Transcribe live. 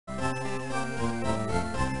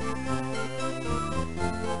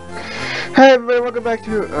Hey everybody, welcome back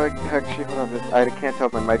to, actually, hold on, I can't tell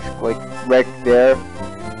if my mic's, like, right there.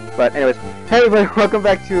 But anyways, hey everybody, welcome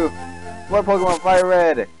back to more Pokemon Fire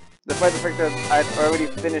Red. Despite the fact that I'd already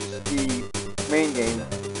finished the main game,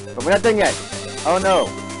 but we're not done yet. Oh no,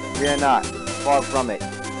 we are not. Far from it.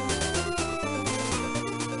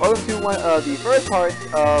 Welcome to one of the first parts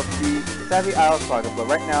of the Savvy Isle Saga, but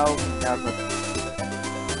right now,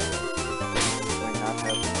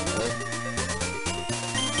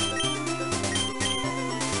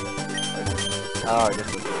 oh, this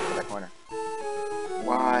is that corner.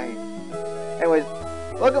 Why? Anyways,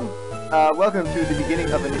 welcome to the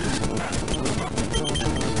beginning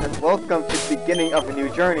of a new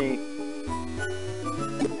journey.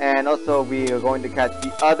 And also, we are going to catch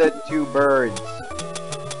the other two birds.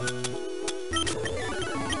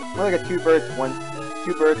 More like a two birds with one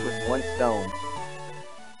stone.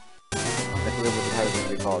 That's what it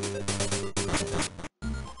would be called.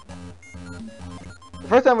 The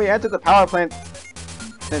first time we entered the power plant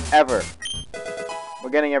since ever. We're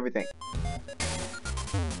getting everything.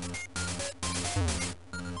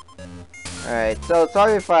 Alright, so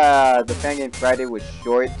sorry if the Fan Game Friday was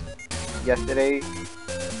short yesterday.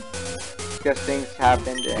 Because things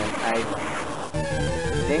happened and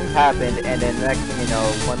then next thing you know,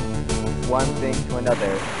 one thing to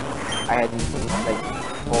another, I had to like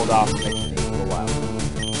hold off mixing for a while.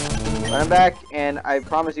 But I'm back, and I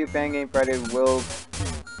promise you Fan Game Friday will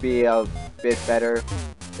be a bit better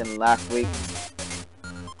than last week.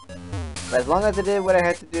 But as long as I did what I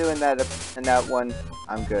had to do in that one,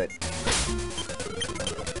 I'm good.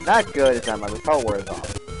 Not good is not my repel word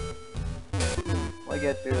off. Well, I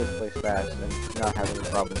get through this place fast and not have any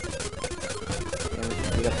problems. And we can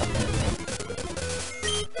speed up something.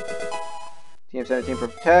 TM17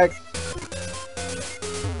 protects.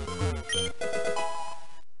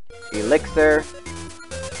 Elixir.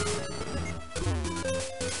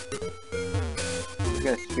 I'm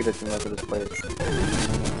gonna speed up the rest of this place.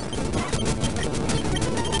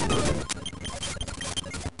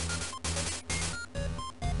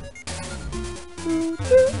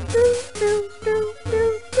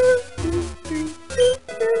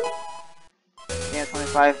 Yeah,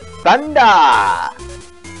 25. Thunder!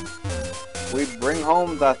 We bring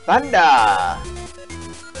home the thunder!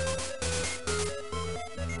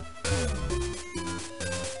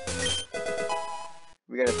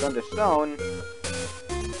 We got a Thunderstone.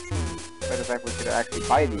 By the fact we could actually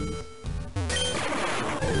buy these.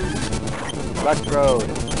 Lux Road.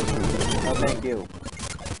 No thank you.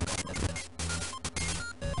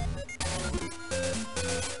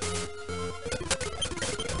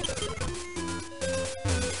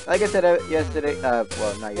 Like I said yesterday,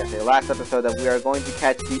 well not yesterday, last episode, that we are going to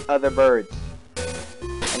catch the other birds.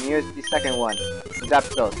 And here's the second one.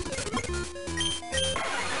 Zapdos.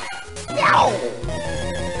 Meow!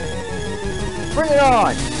 Bring it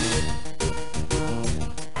on!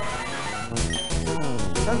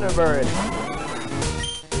 Thunderbird!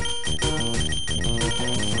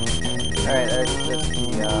 Alright, let's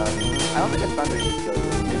see, I don't think a thunder should kill you.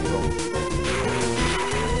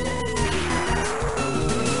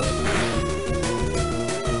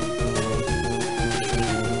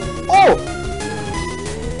 Oh!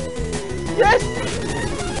 Yes!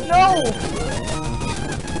 No!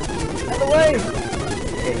 Out of the way!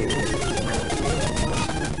 Okay, you.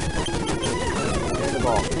 Here's the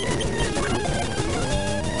ball.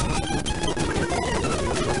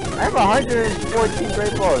 I have 114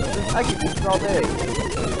 great balls. I can do this all day.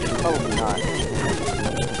 Probably not.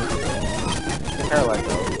 It's paralyzed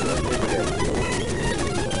though.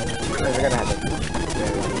 We're gonna have it.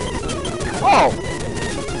 Oh!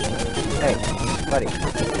 Hey, buddy.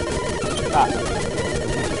 Stop.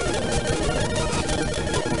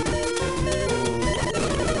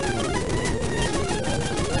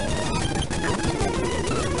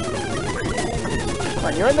 Come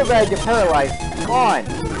on, you're in the red, you're paralyzed. Come on!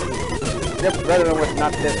 Zip rather than with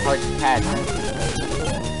not this hard to catch.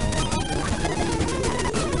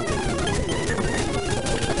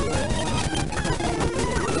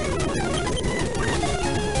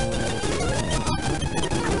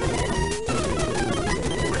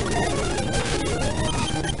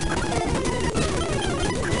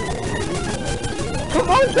 Come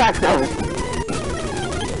on, Zapdos!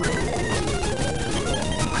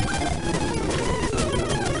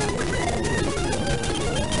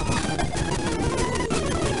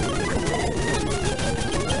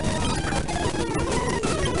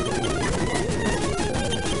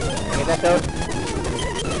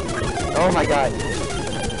 Oh my god.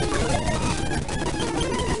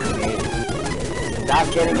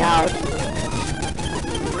 Stop getting out.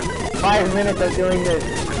 5 minutes of doing this.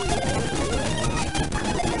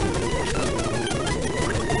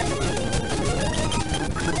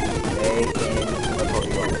 stay in the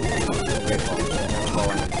Pokeball. Great ball. Never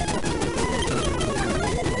fall in.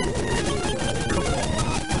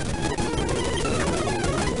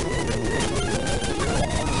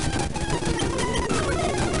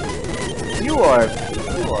 You are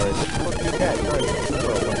supposed to be dead.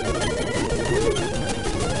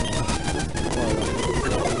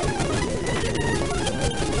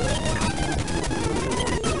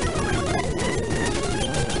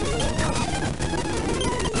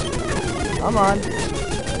 Come on.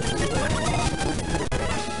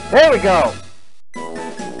 There we go!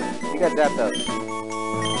 You got Zapdos.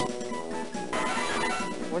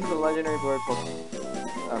 When's the legendary bird Pokemon?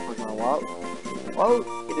 While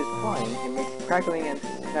it is flying, it makes crackling and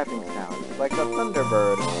snapping sounds, like a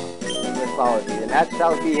thunderbird in mythology, and that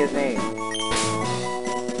shall be his name.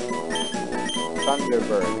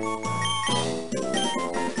 Thunderbird.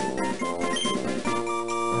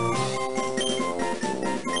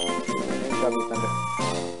 Thunder.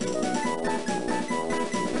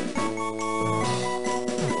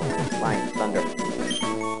 Flying thunder.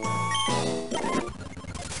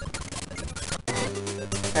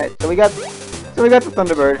 Alright, so we got the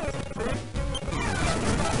Thunderbird.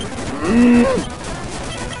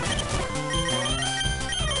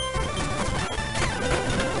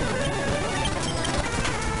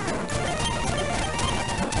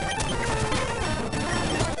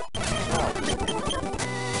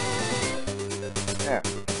 There.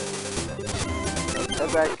 Go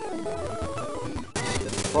back.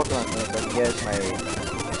 Pokemon Center, yes, my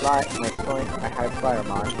high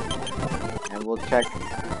Firemon, and we'll check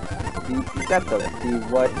the Zapdos, see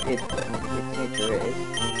what its nature is.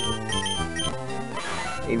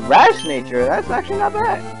 A rash nature? That's actually not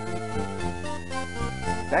bad.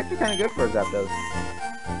 It's actually kind of good for a Zapdos.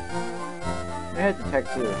 It has Detect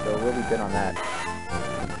too, so we'll be good on that.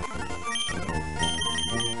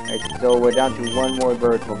 Alright, so we're down to one more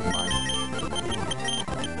bird Pokemon.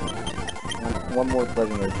 One more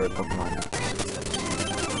legendary bird Pokemon.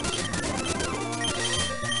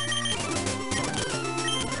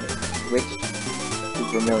 Switch to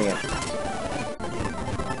Vermilion.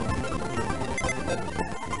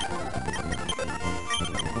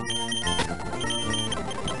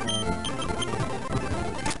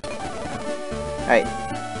 Alright,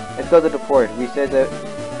 let's go to the port. We said that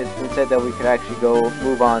it's been said that we could actually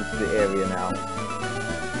move on to the area now.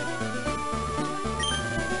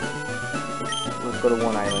 Let's go to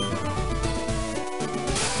one island.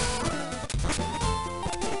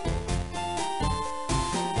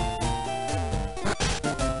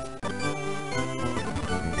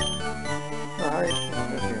 Oh, alright.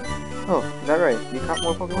 Oh, is that right? You caught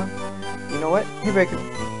more Pokemon? You know what? Maybe I could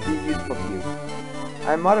be useful to you.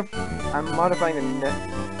 I'm modifying the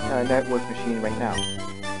network machine right now.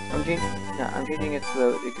 I'm changing it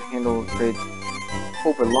so it can handle trades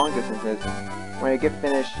over long distances. When I get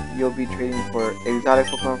finished, you'll be trading for exotic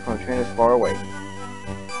Pokemon from trainers far away.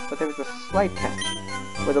 But there was a slight catch.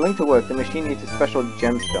 For the link to work, the machine needs a special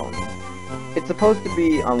gemstone. It's supposed to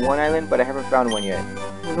be on one island, but I haven't found one yet.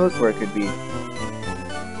 Who knows where it could be?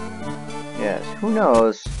 Yes, who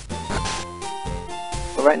knows?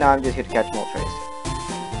 But right now, I'm just here to catch Moltres.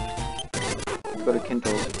 Go to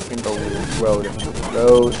Kindle Road.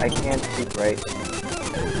 I can't speak right.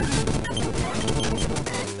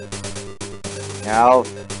 Now.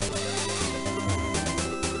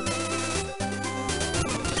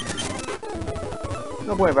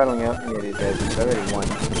 No point battling out any of these guys because I already won.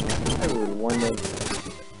 I already won this.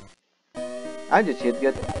 I'm just here to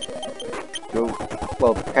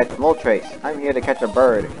catch Moltres. I'm here to catch a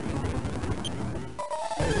bird.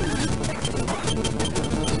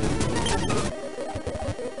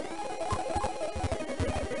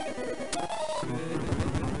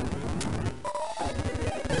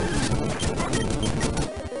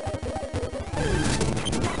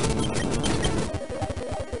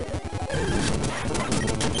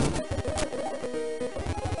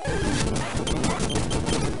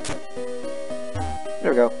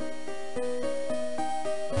 There we go.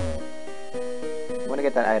 I want to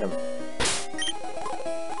get that item.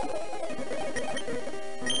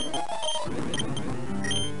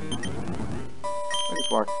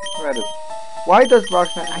 Why does Rock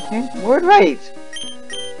Smash? I can't word right.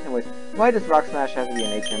 Anyways, why does Rock Smash have to be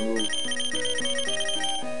an HM move?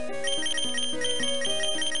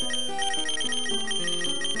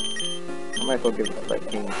 I might as well give it to Black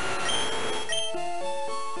King.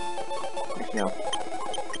 Actually, no.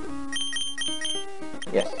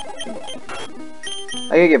 Yes.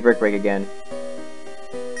 I could get Brick Break again.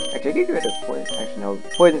 Actually, I could get rid of Poison. Actually, no.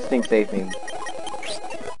 Poison Sting saved me.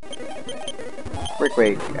 Brick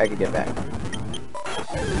Break, I could get back.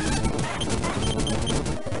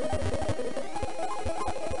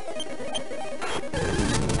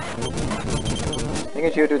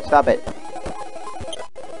 Pikachu, dude, stop it.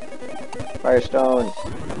 Firestone.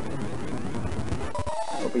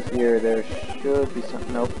 Over here, there should be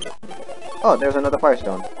some. Nope. Oh, there's another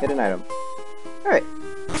Firestone. Hidden item. Alright.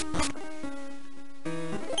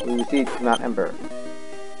 We received from Mount Ember.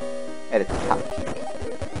 At its top peak.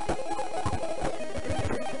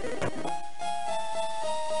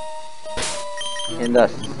 And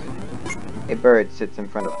thus, a bird sits in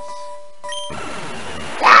front of us.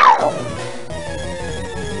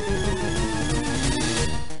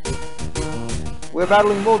 We're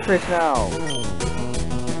battling Moltres now!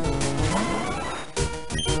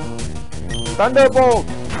 Thunderbolt!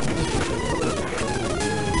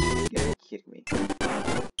 You're kidding me.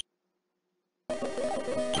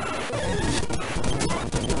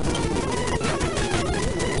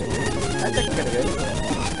 That's actually kinda good.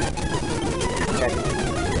 Okay.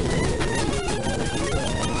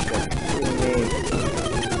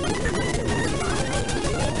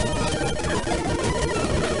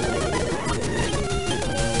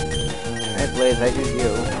 Alright, Blaze, I do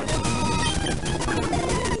you.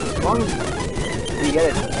 As long as we get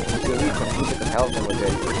it to at least a few bits of health, then we're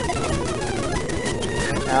good.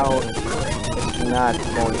 Now, it's not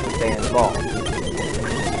going to stay involved.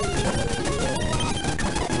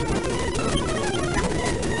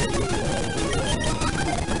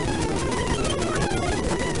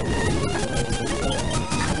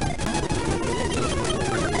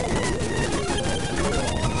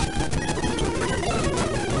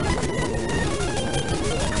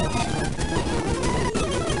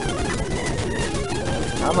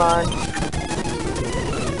 Come on.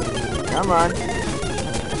 Come on.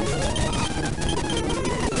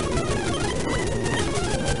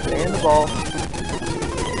 Stay in the ball.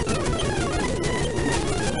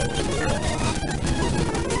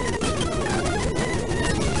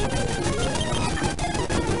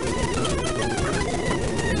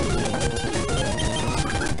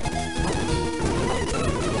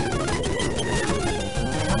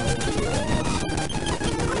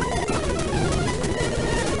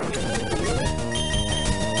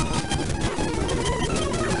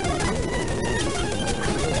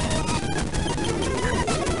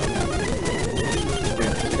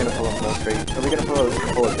 Are we gonna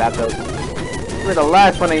pull a Zapdos? We're the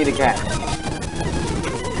last one I need to catch.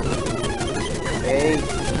 Okay.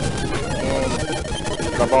 And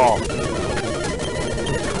the ball.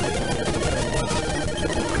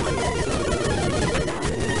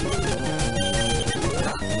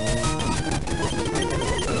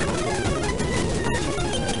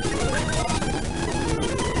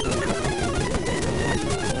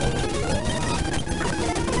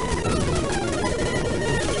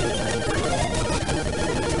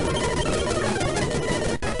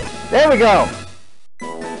 There we go!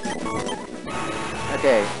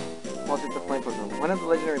 Okay. Most of the flame Pokemon. One of the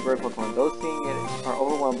legendary bird Pokemon. Those seeing it are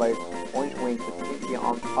overwhelmed by its orange wings that seem to be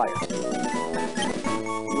on fire.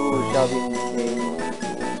 You shall be named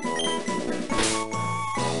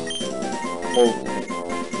Molten.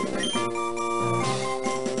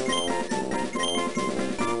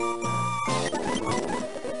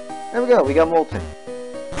 There we go, we got Molten.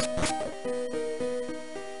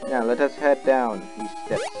 Now let us head down these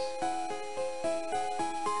steps.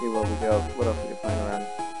 See where we go. What else we can find around?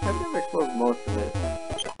 I've never explored most of it.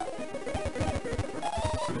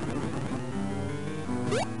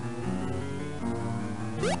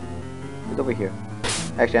 What's over here?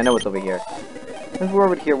 Actually, I know what's over here. Since we're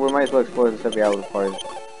over here, we might as well explore this every other part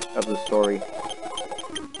of the story.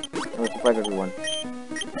 And we'll surprise everyone.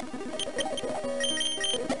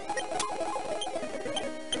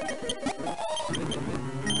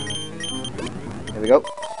 There we go.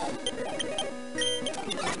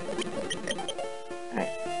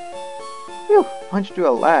 Alright. Phew! Punched through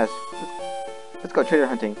at last. Let's go treasure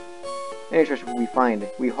hunting. Any treasure we find,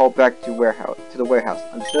 we haul back to the warehouse.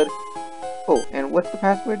 Understood? Oh, and what's the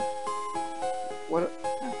password? What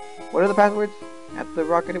are the passwords? At the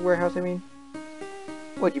Rocket Warehouse, I mean?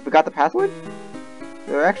 What, you forgot the password?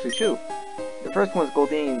 There are actually two. The first one's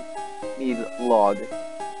Goldeen Mead Log.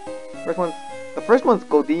 The first one's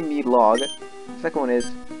Goldeen Mead Log. The second one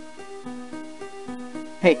is...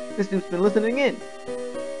 Hey, this dude's been listening in!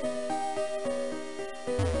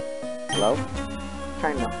 Hello?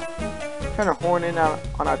 Trying to horn in on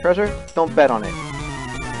our treasure? Don't bet on it.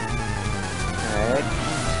 Alright.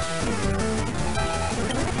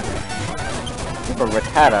 For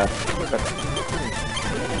Rattata.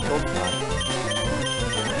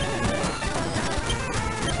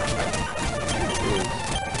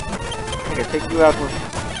 I can take you out with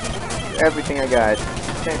everything I got.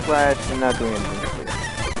 Can't flash and not doing anything.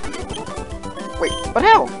 Wait, but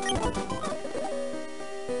how?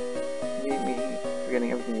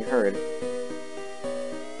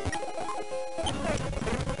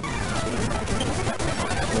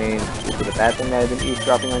 bad thing that I've been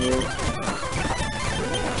eavesdropping on you?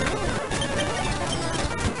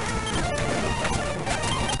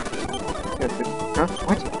 Huh?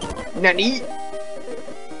 What? Nani?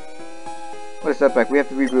 What a setback. We have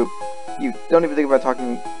to regroup. You don't even think about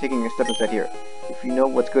taking a step inside here. If you know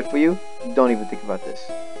what's good for you, don't even think about this.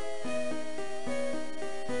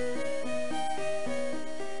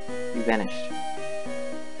 You vanished.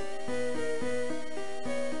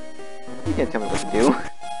 You can't tell me what to do.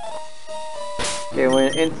 Okay,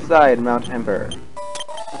 we're inside Mount Ember.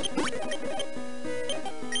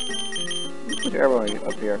 Put your arrow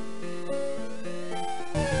up here.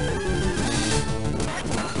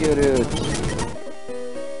 Cute.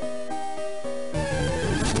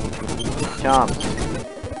 Chomps.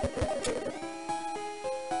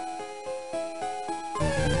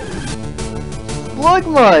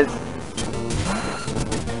 Slugmas!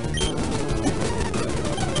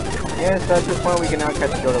 Yes, at this point we can now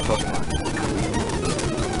catch Johto Pokemon.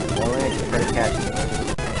 Well, I can try to catch them.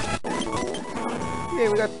 Yay,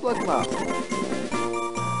 we got Slugma!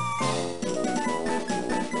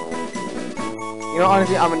 You know,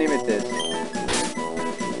 honestly, I'm gonna name it this.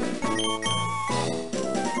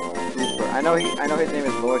 I know his name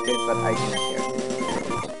is lowercase, but I do not care.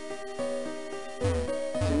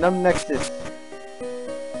 So Numnexus.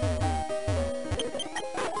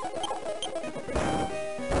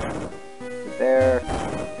 There.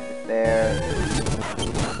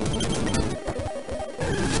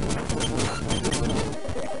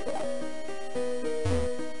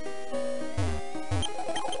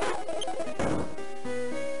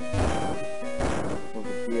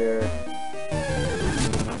 Over here.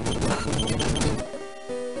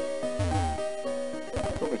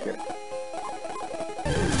 Over here.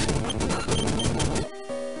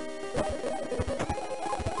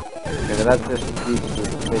 Okay, so that's just these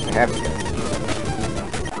basic habitats.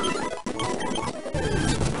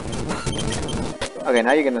 Okay,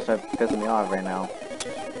 now you're gonna start pissing me off right now.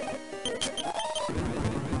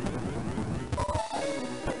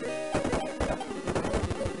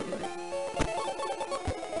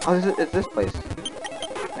 Oh, it's this place.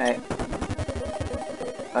 Hey.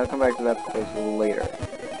 I'll come back to that place later.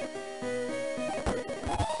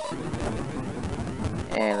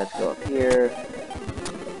 And let's go up here.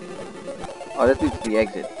 Oh, this leads to the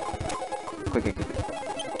exit. Quick.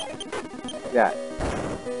 Yeah.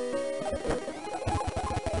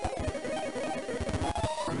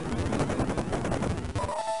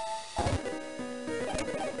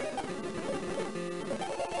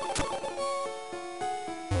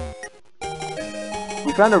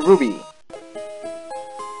 We found a ruby.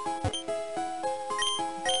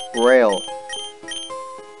 Braille.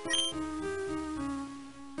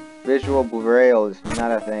 Visual braille is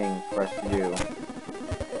not a thing for us to do.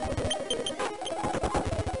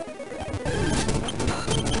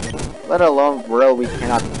 Let alone braille we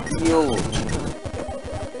cannot feel.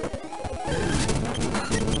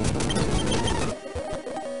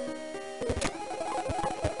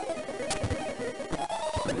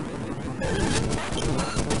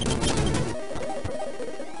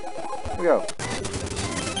 Here we go.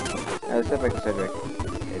 Cedric.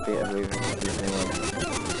 I believe it's his name.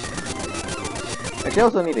 Actually, I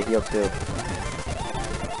also need a heal too.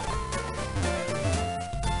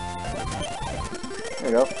 There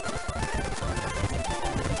we go.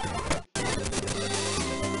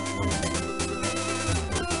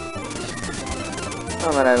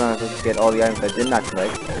 Oh man, I don't have to get all the items I did not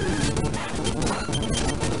collect.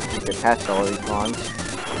 Get past all of these pawns.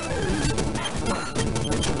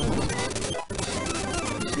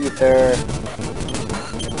 Ether.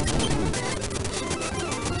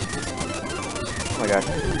 Oh my gosh.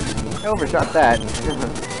 I overshot that.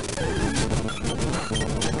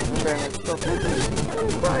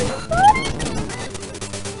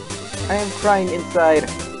 I am crying inside.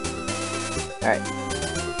 Alright.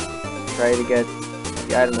 Try to get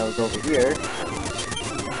the item that was over here.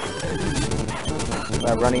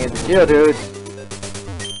 By running into Geodude.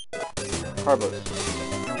 Carbos.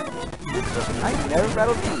 I never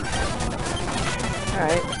battled you.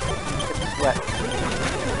 Alright. It's sweat.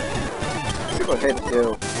 Triple hit too.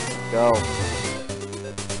 Go.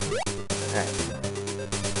 Alright.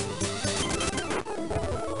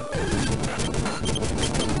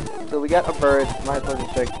 So we got a bird. Might as well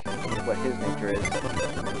just check what his nature is.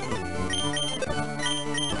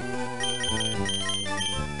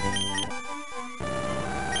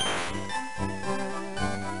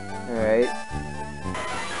 Alright.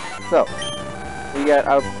 So, we got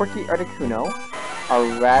our Quirky Articuno, our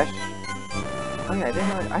Rash. Oh yeah,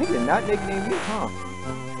 I did not nickname you, huh?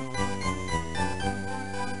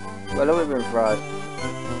 Well, that would have been Frost.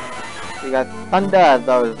 We got Thunder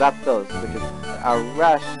the Zapdos, which is a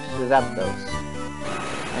Rush Zapdos.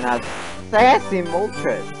 And a Sassy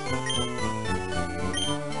Moltres.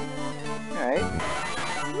 Alright.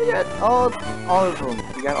 We got all of them.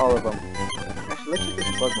 We got all of them. Actually, let's check this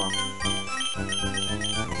Slugma.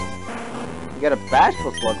 We got a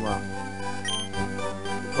Bashful Slugma.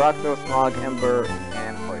 Rockthrow, Smog, Ember,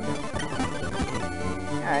 and Poison.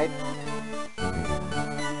 Alright.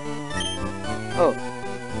 Oh,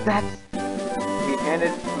 that's... We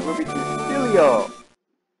handed the ruby to Celio!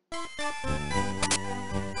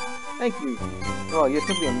 Thank you. Oh, you're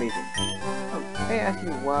simply amazing. Oh, may I ask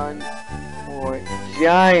you one more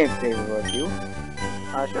giant favor of you?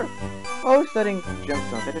 Sure. While I was studying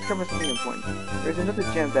gemstones, I discovered something important. There's another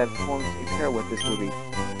gem that forms a pair with this ruby.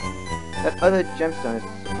 That other gemstone is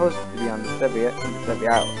supposed to be on the Sevi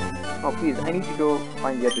Isles. Oh, please, I need to go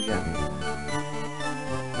find the other gem.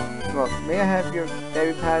 Well, may I have your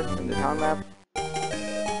Fairy Pass and the town map?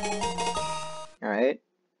 Alright.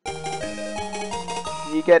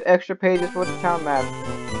 You get extra pages for the town map.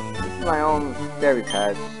 This is my own Fairy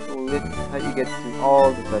Pass. It will let you get to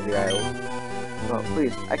all the Sevi Isles. Well,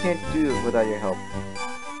 please, I can't do it without your help.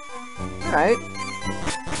 Alright.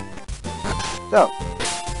 So,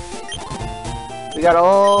 we got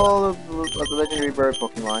all of the legendary bird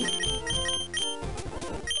Pokemon.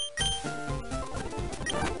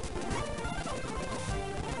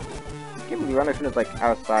 I can't believe Runnerton is like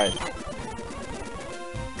outside.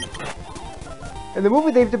 In the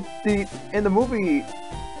movie,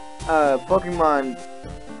 Pokemon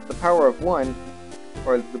The Power of One,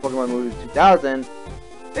 or the Pokemon movie 2000,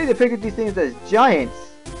 they depicted these things as giants.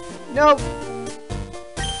 Nope.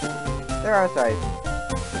 They're outside.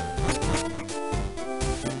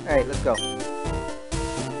 Alright, let's go.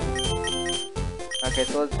 Okay,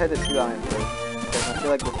 so let's head to 2 Islands first. Because I feel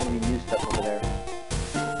like there's gonna be new stuff over there.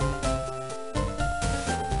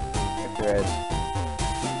 If there is.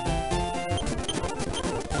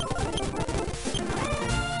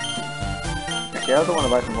 Actually, I also want to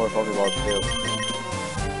buy some more Pokeballs too.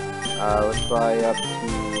 Let's buy up to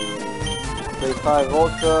 35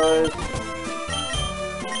 Ultras.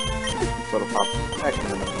 Little pop.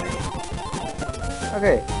 Actually, no.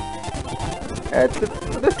 Okay.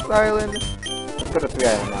 For this island, let's go to 3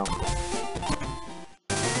 Island now.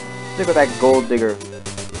 Stick with that Gold Digger.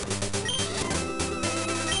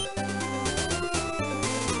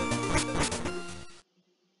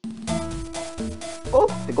 Oh,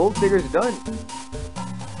 the Gold Digger's done.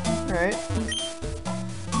 Alright.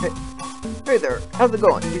 Hey there, how's it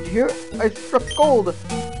going? Did you hear? I struck gold!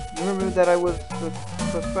 You remember that I was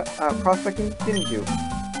prospecting, didn't you?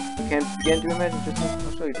 You can't begin to imagine.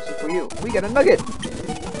 I'll show you, this is for you. We got a nugget!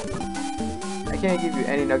 I can't give you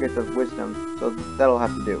any nuggets of wisdom, so that'll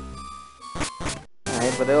have to do.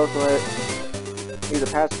 Alright, but I also need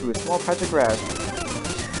to pass through a small patch of grass.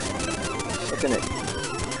 What's in it?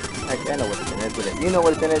 Actually, I know what's in it, but you know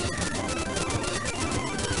what's in it?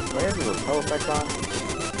 Do I have a little spell effect on?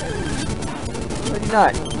 Or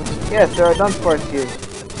not? Yes, there are Dunsparce here.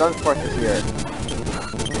 Dunsparce is here.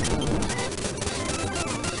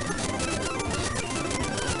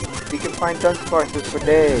 We can find Dunsparces for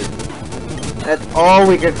days. That's all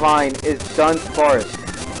we can find is Dunsparce.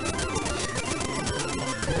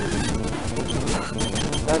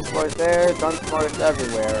 Dunsparce there, Dunsparce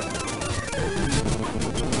everywhere.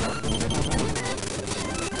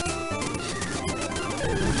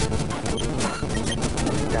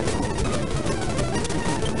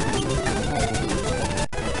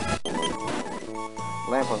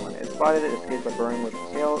 Lamport, when it's spotted, it escapes by burrowing with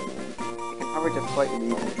its tail. It can hover just slightly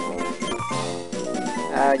to control.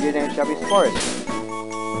 Your name shall be Sparse.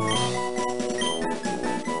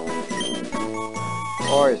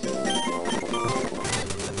 Sparse.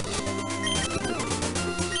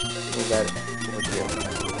 We got it. Over here.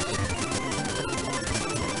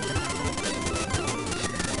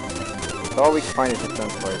 So all we can find is just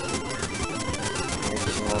Dunsparce. It's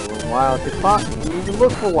taking a little while to find. We need to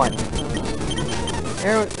look for one.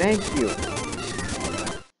 Arrow, thank you.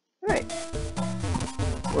 Alright.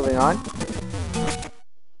 Moving on.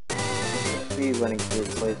 The speed running through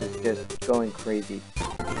this place is just going crazy.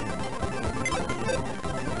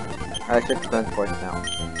 Alright, check the Dunsparce now.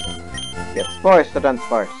 Get Sparse to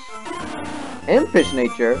Dunsparce. Impish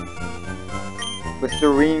nature with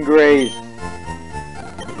serene grace.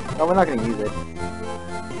 Oh, we're not gonna use it.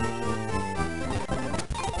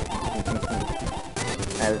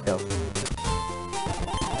 Alright, let's go.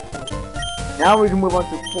 Now we can move on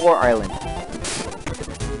to 4 Island.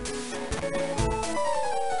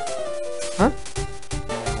 Huh?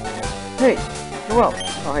 Hey, Noel.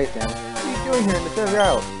 Oh, hey Sam. What are you doing here in the Sevi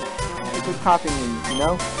Isles? You keep copying me, you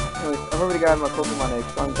know? Anyways, I've already got my Pokemon egg,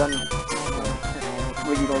 so I'm done.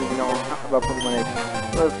 Well, you don't even know about Pokemon egg.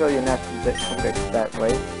 So let's go your natural Pokedex that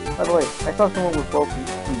way. By the way, I saw someone with both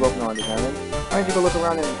Pokemon on this island. Why don't you go look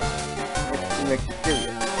around and make you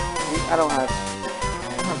curious? I don't have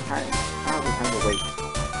time. I don't have time to wait.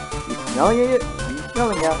 You smelling it? Are you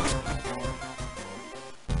smelling it?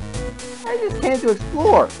 I just came to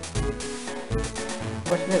explore.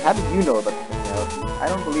 Question is, how did you know about the personality? I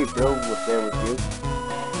don't believe Bill was there with you.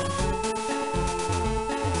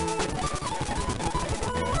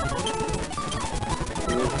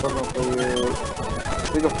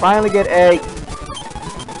 We can finally get eggs.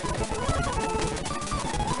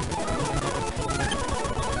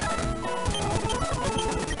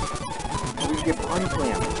 We can get Bunny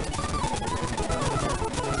Slam.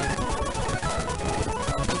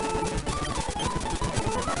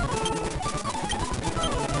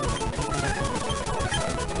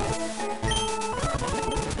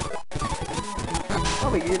 Oh,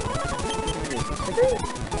 we get.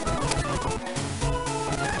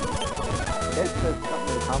 There's something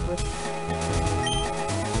to accomplish.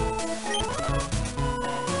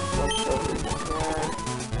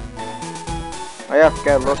 Oh yeah, I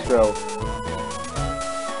forgot Lustro.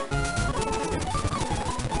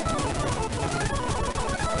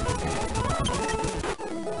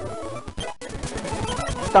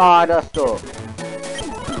 Stardusto.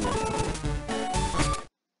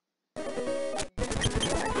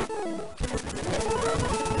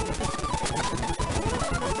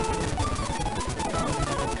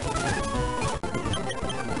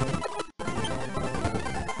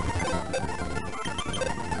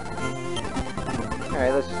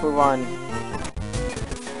 Alright, let's just move on.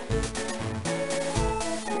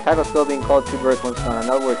 The title's still being called Two Birds, One Stone. I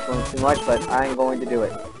know we're exploring too much, but I ain't going to do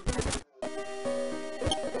it.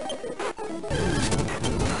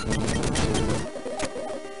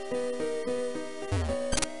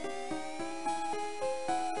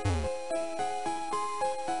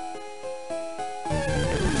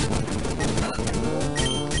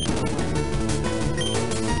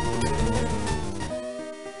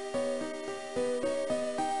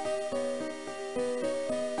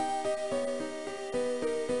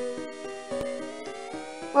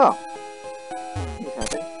 Oh, he's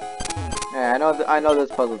happy. Yeah, I know this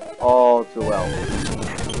puzzle all too well. Is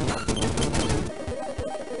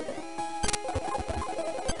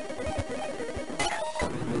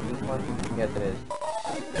this one? Yes, it is.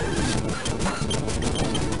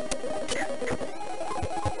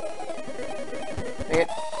 Dang it!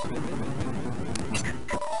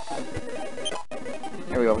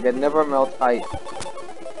 Here we go. We get never melt ice.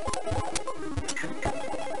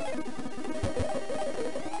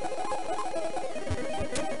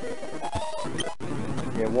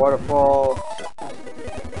 Waterfall.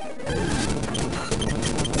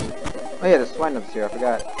 Oh yeah, the Swinub's here, I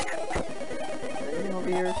forgot. Is there anything over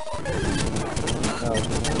here? No.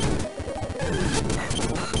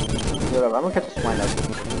 Whatever, I'm gonna catch a Swinub.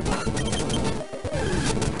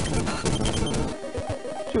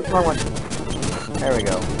 Shoot, wrong one. There we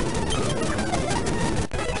go.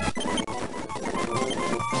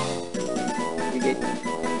 You get...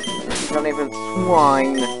 not even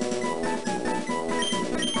swine.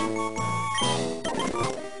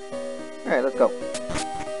 Alright, let's go.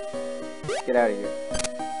 Get out of here.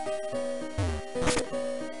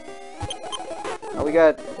 Now we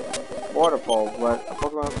got Waterfall, but a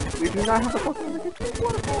Pokemon. We do not have a Pokemon that can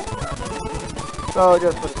Waterfall. So,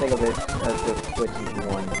 just for the sake of it, let's just switch to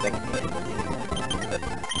one second.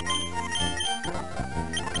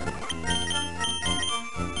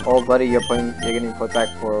 Oh, buddy, you're getting put back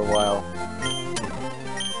for a while.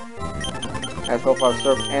 As so far,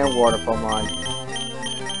 Surf and Water Pokemon.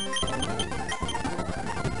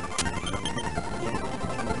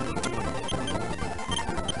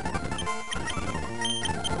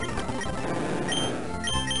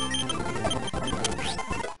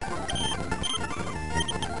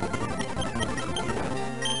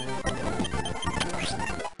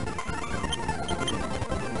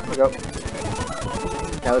 Go.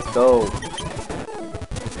 Now let's go.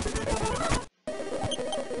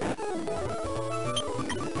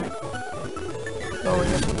 Going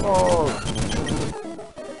in the falls.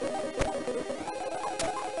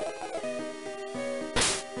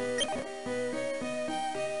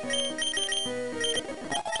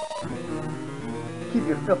 Keep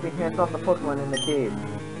your filthy hands off the Pokemon in the cave.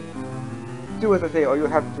 Do as I say, or you'll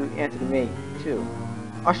have to answer to me, too.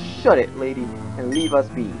 Oh, shut it, lady, and leave us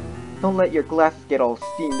be. Don't let your glasses get all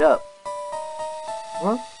steamed up.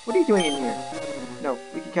 Huh? What are you doing in here? No,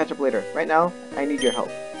 we can catch up later. Right now, I need your help.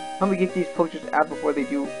 Help me get these poachers out before they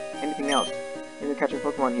do anything else. You're catching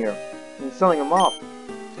Pokemon here and selling them off.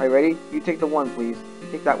 Are you ready? You take the one, please.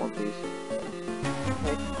 You take that one, please.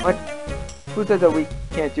 Hey, what? Who said that we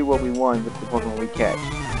can't do what we want with the Pokemon we catch? I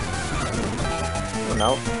don't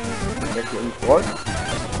know. I guess you're Elite Four?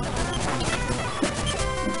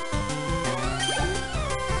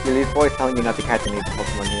 The Elite Four is telling you not to catch any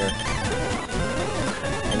Pokemon here.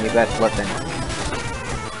 And you best listen.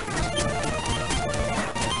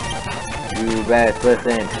 You best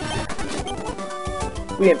listen.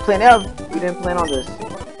 We didn't plan on this.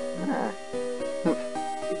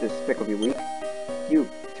 Keep this Spickleby weak. You,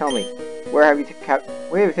 tell me, where have you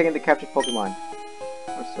taken the captured Pokemon?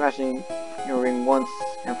 I'm smashing your ring once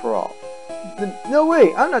and for all. No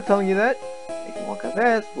way! I'm not telling you that! If you won't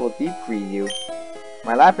confess, we'll deep freeze you.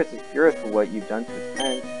 My Lapras is furious for what you've done to its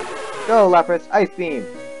friends. Go, Lapras! Ice Beam!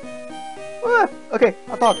 Ah, okay,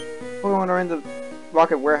 I'll talk. Pokemon are in the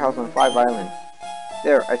Rocket Warehouse on 5 Island.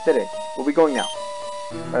 There, I said it. We'll be going now.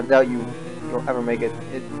 But I doubt you'll ever make it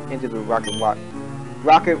into the Rocket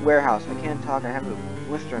Warehouse. I can't talk. I have a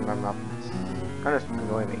blister in my mouth. It's kind of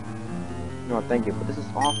annoying me. No, thank you, but this is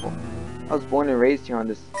awful. I was born and raised here on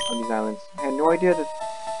these islands. I had no idea that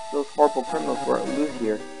those horrible criminals were loose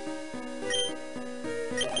here.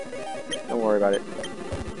 Don't worry about it.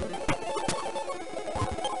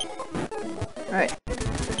 Alright.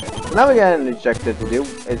 So now we got an objective to do,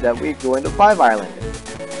 is that we go into 5 Island.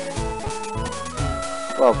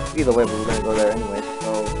 Well, either way, we're gonna go there anyway,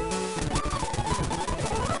 so...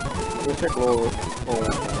 We'll check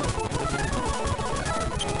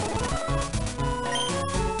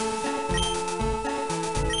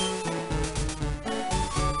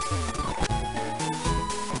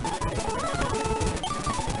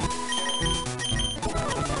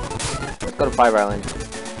Let's go to 5 Island.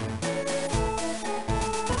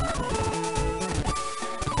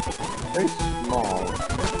 Very small.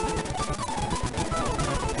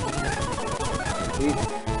 Please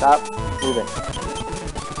stop moving.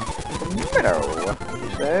 Meadow, you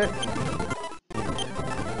say?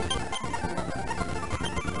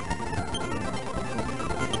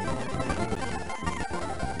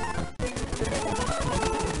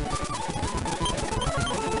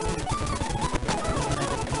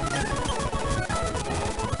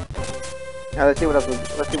 Now let's see what else.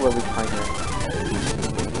 Let's see what we can find here.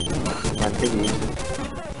 My piggies.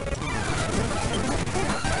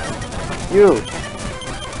 You.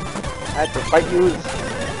 I had to fight you.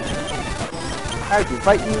 I had to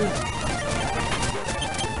fight you.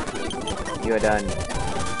 You are done.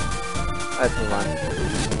 Let's move on.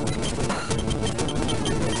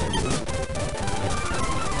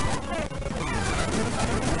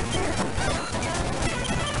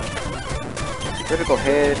 Critical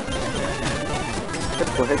hit.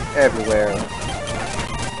 Critical hits everywhere.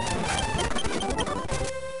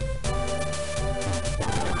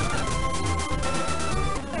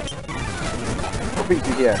 What brings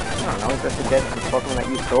you here? I don't know, just to get the Pokemon that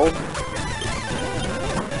you stole?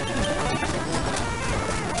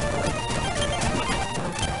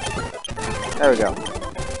 There we go.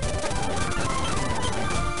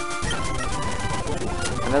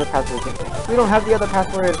 Another password. We don't have the other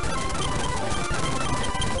password!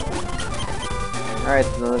 Alright,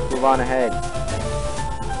 so let's move on ahead.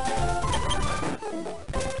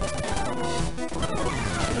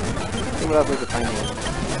 See what else we can find here.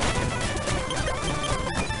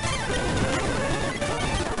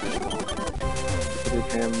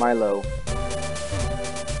 Trainer Milo.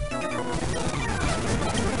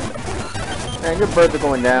 Man, your birds are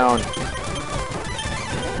going down.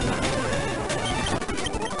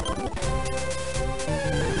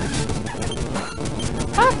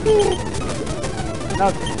 Happy! No,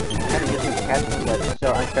 I'm kind of using the catch, but so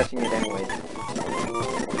I'm catching it anyways.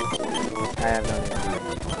 I have no idea.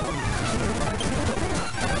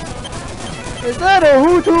 Is that a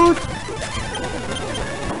hoot hoot?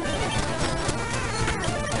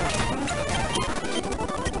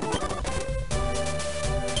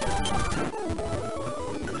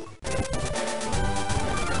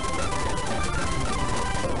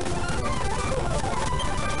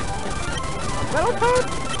 Metal Toad?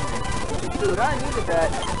 Dude, I needed that.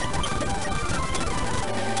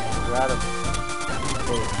 We're out of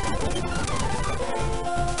space.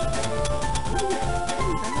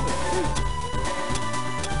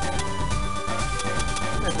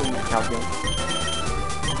 That's what you calculate.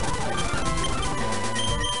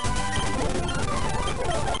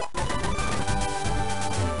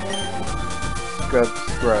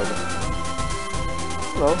 Scrub.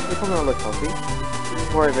 Hello, your Pokemon looks healthy. This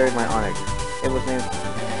is where I buried my Onix. It was named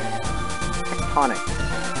Tectonic.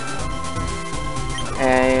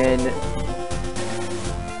 And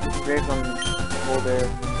grave on boulder.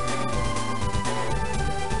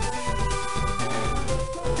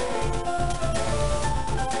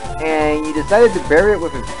 And you decided to bury it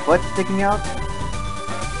with his butt sticking out?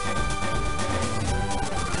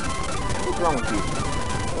 What's wrong with you?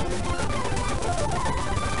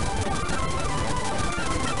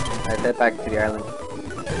 Let's head back to the island.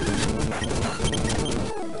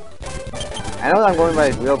 I know that I'm going by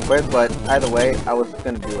real quick, but either way, I was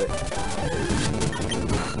gonna do it.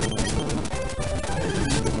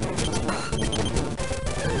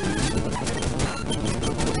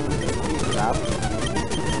 Stop.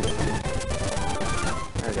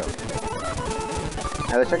 There we go.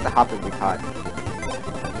 Now let's check the hoppers we caught.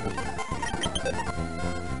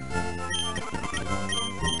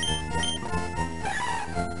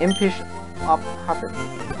 Impish hopper.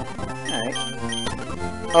 Alright.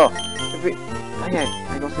 Oh, if we... Oh yeah,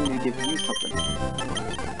 I also need to give you something.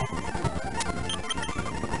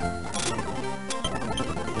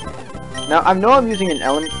 Now, I know I'm using an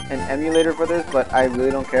emulator for this, but I really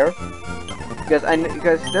don't care. Because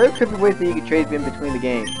there could be ways that you can trade in between the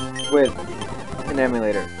games with an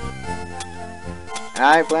emulator. And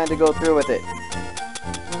I plan to go through with it.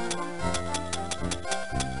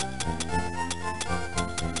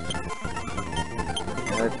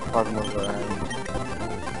 Let's talk more about that.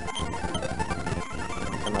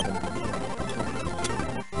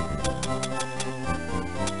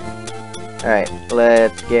 Alright,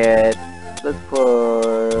 let's put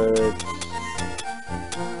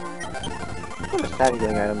the static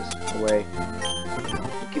healing items away.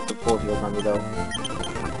 Keep the full heals on me though.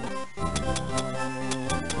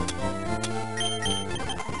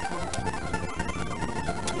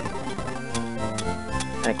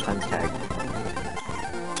 And a cleanse tag.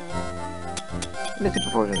 And the super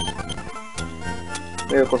potions.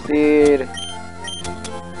 Miracle seed.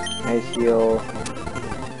 Ice heal.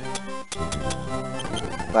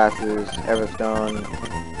 Glasses, Everstone,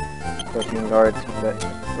 Protein Guards,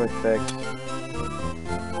 Vortex,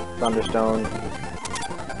 Thunderstone,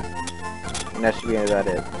 and that should be about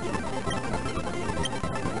it.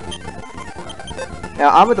 Now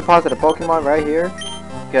I'm gonna deposit a Pokemon right here,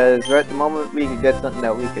 because right at the moment we could get something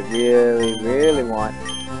that we could really want.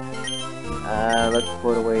 Let's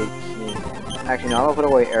put away Keen. Actually no, I'm gonna put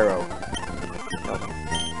away Arrow. Nope.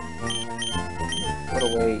 Put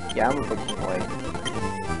away, yeah, I'm gonna put Keen away.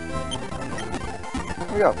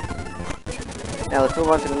 Here we go. Now let's move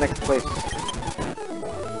on to the next place.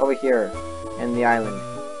 Over here, in the island.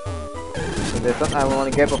 So there's something I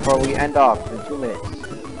want to get before we end off in 2 minutes.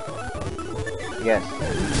 Yes.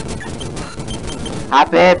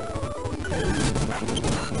 Hop it!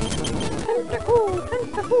 Tentacle!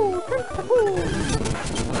 Tentacle! Tentacle!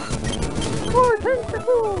 More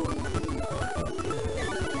tentacle!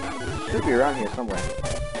 Should be around here somewhere.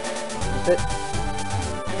 That's it.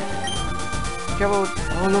 Travel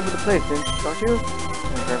all over the place, don't you?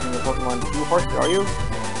 I'm grabbing your Pokemon. You horse, are you?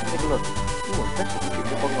 Take a look. Ooh, especially if you treat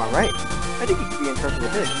your Pokemon right. I think you could be interested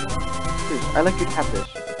with this. Please, I'd like you to have this.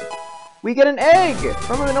 We get an egg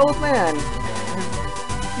from an old man.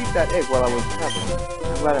 Keep that egg while I was traveling.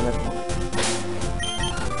 I'm glad I met him.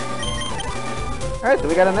 Alright, so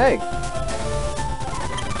we got an egg.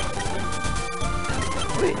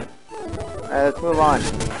 Sweet. Alright, let's move on.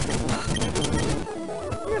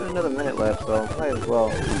 Another minute left, so might as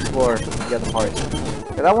well explore the other parts.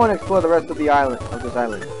 Because I want to explore the rest of the island, at least. I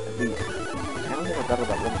don't think I battled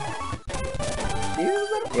that woman.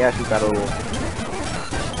 Yeah, she battled.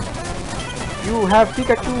 You have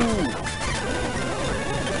Pikachu!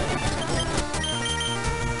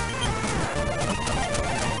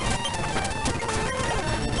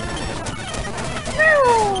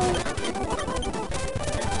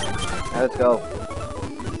 Now let's go.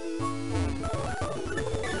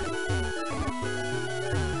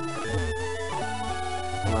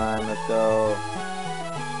 Come on, let's go.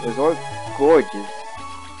 Resort gorgeous.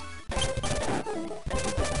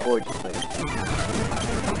 Gorgeous place.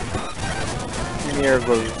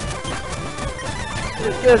 Miracle.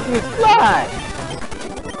 It's just me fly!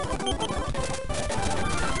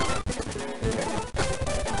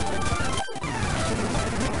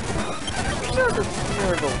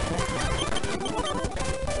 Miracle.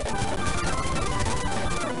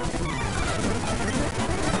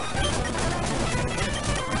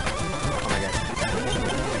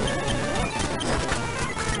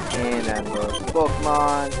 And then those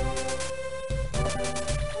Pokemon.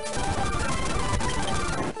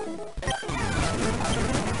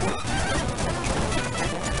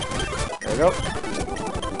 There we go.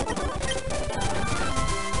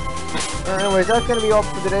 Anyways, that's gonna be all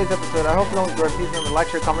for today's episode. I hope you all enjoyed. Please remember to like,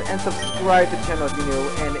 share, comment, and subscribe to the channel if you're new.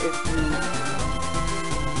 And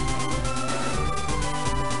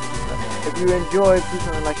if you enjoy, please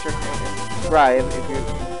remember to like, share, comment, and subscribe. If you're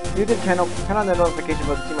new to the channel, turn on the notification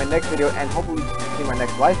bell to see my next video and hopefully see my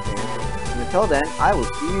next live stream. And until then, I will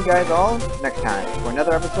see you guys all next time for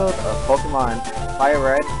another episode of Pokemon Fire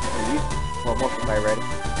Red. Well, mostly Fire Red.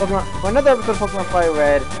 For another episode of Pokemon Fire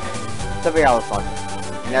Red, the Vialis Saga.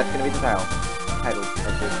 And that's gonna be the title of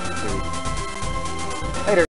this series. Later.